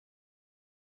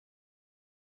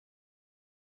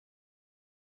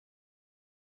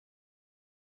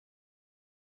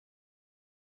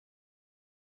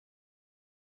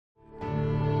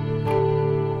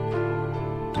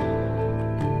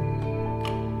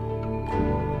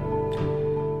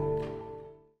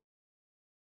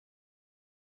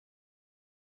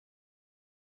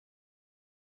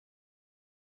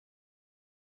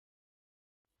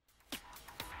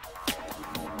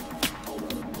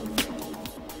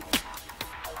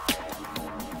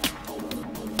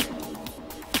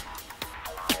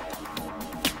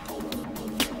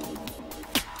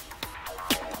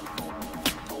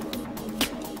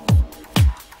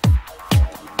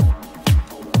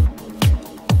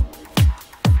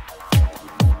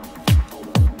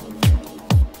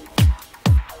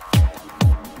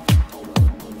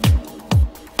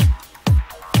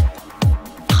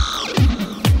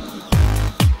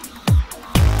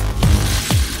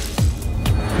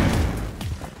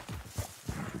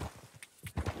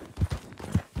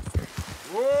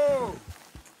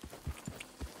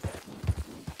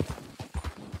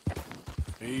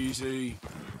Easy.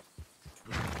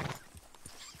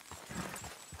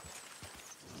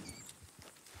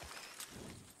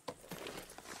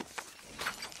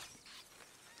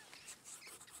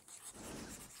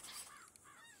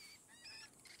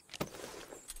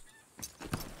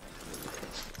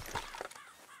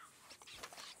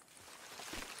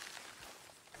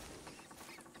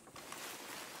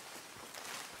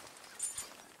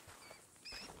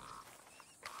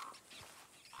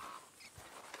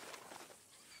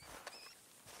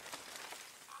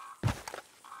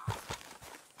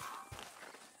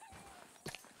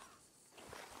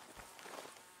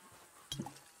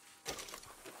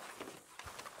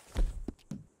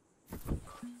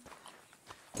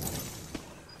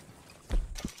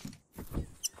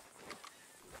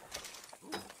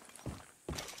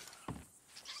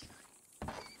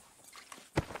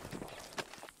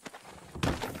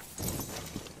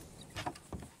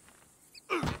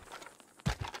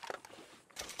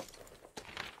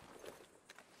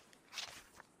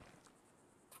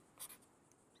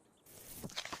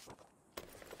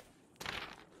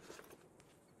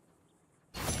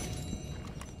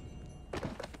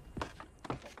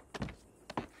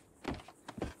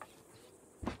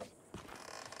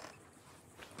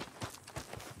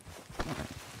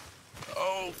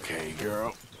 Okay,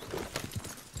 girl.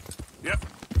 Yep.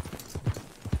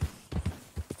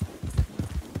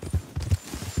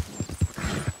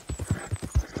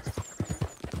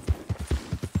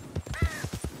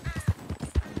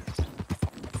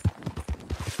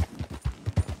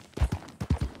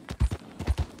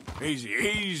 Easy,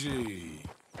 easy.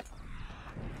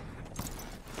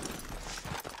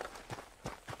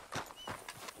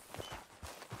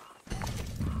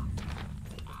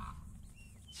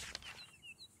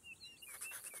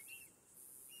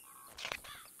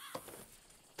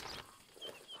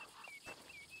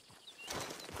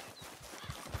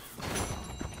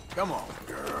 Come on,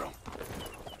 girl.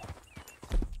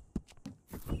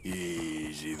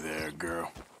 Easy there,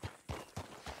 girl.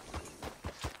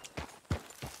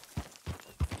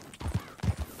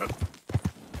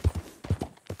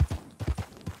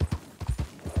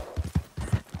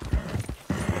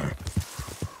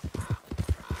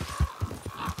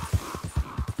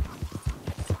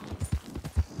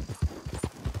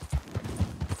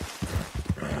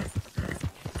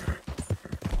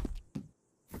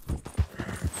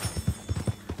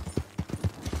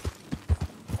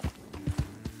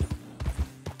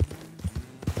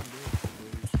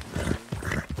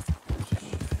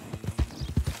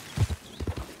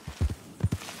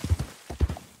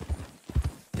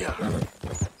 Yeah.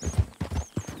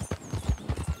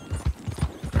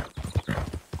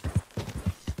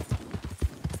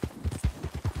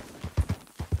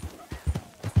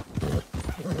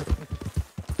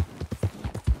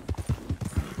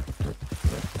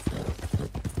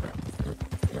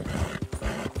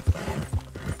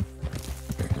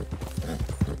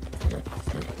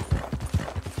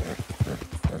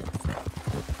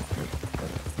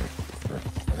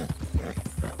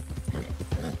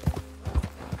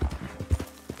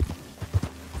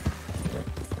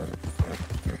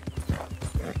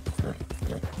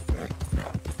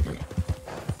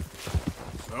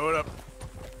 Hold up.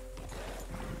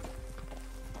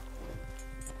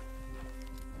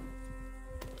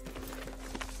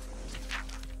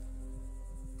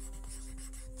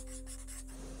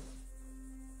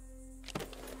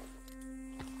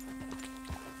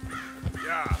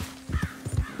 Yeah.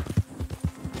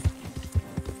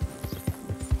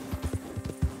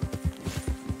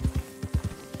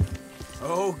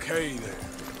 Okay then.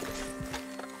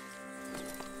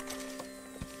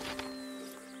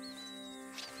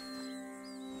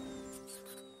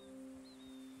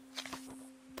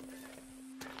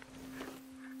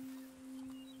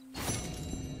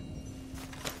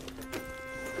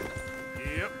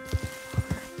 Yep.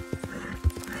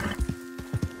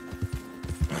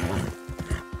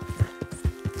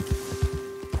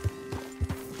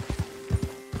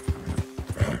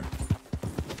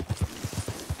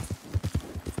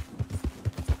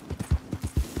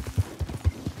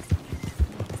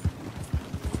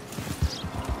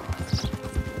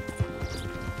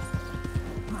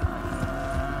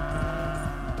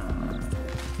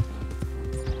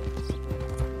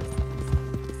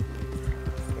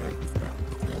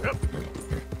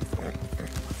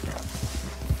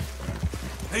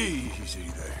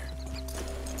 Easy there.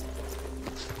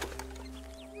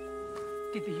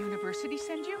 Did the university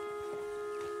send you?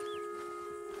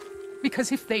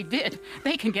 Because if they did,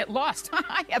 they can get lost.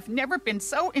 I have never been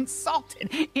so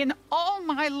insulted in all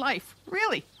my life.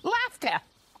 Really, laughed at.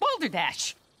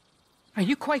 Balderdash. Are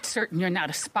you quite certain you're not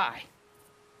a spy?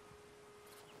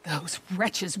 Those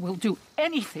wretches will do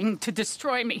anything to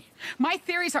destroy me. My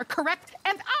theories are correct,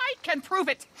 and I can prove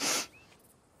it.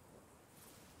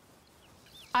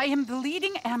 I am the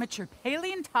leading amateur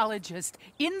paleontologist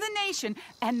in the nation,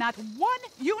 and not one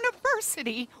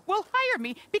university will hire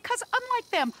me because, unlike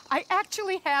them, I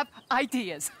actually have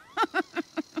ideas.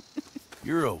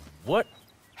 You're a what?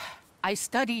 I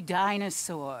study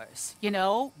dinosaurs. You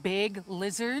know, big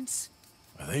lizards.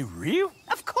 Are they real?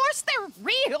 Of course they're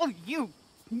real, you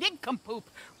nincompoop.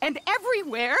 And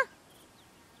everywhere.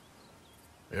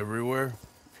 Everywhere?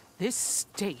 This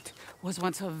state was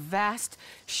once a vast,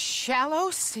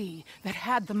 shallow sea that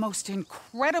had the most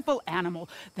incredible animal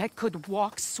that could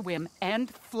walk, swim, and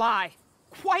fly.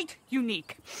 Quite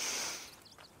unique.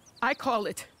 I call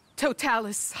it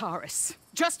Totalisaurus.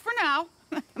 Just for now.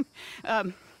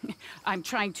 I'm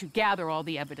trying to gather all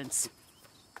the evidence.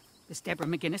 Miss Deborah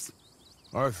McGinnis.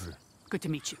 Arthur. Good to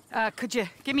meet you. Could you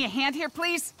give me a hand here,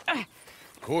 please? Of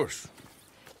course.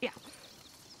 Yeah.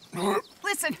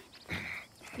 Listen,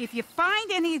 if you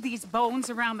find any of these bones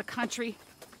around the country,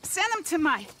 send them to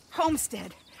my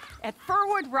homestead at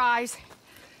Furwood Rise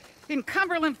in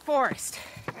Cumberland Forest.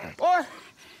 Or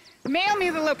mail me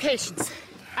the locations.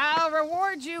 I'll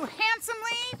reward you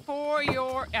handsomely for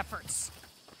your efforts.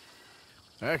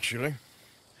 Actually,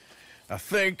 I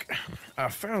think I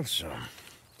found some.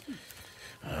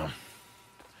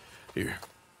 Here.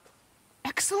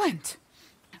 Excellent.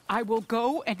 I will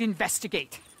go and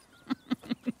investigate.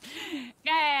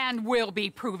 And we'll be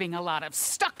proving a lot of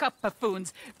stuck-up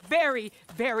buffoons very,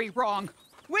 very wrong.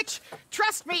 Which,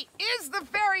 trust me, is the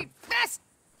very best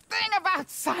thing about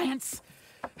science.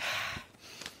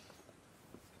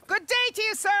 Good day to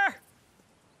you, sir.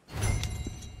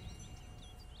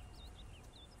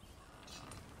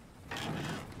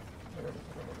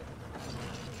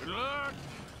 Good luck.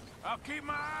 I'll keep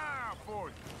my eye out for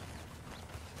you.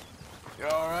 You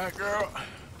all right, girl?